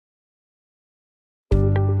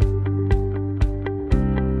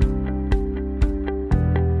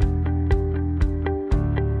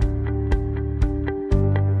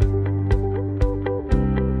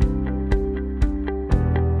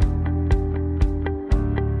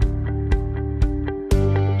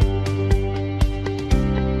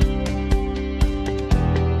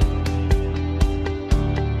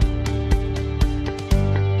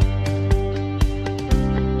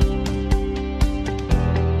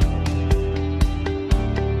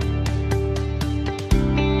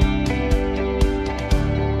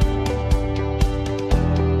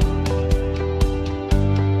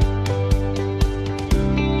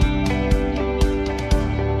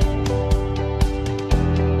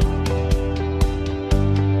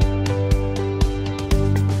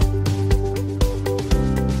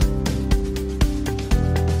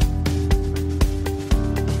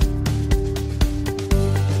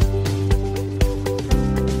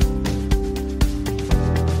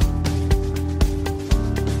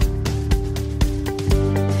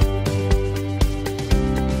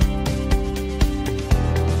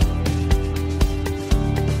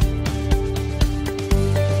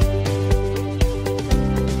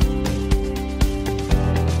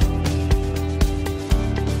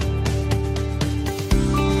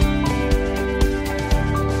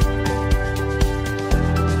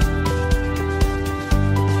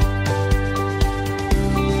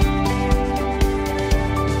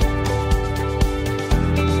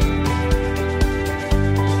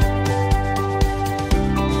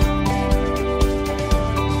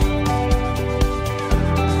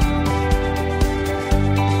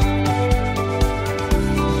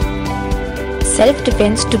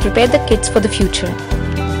self-defense to prepare the kids for the future,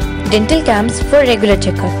 dental camps for regular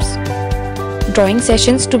checkups, drawing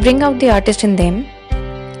sessions to bring out the artist in them,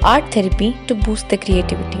 art therapy to boost their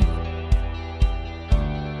creativity,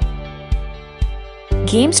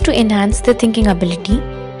 games to enhance their thinking ability,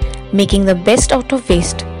 making the best out of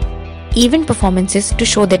waste, event performances to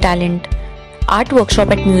show their talent, art workshop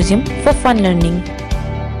at museum for fun learning.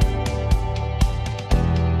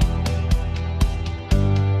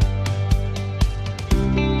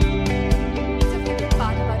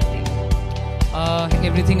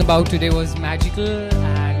 Everything about today was magical,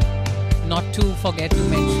 and not to forget to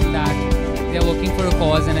mention that they are working for a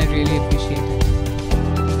cause, and I really appreciate it.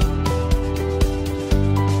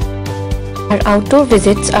 Our outdoor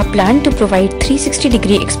visits are planned to provide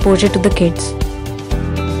 360-degree exposure to the kids.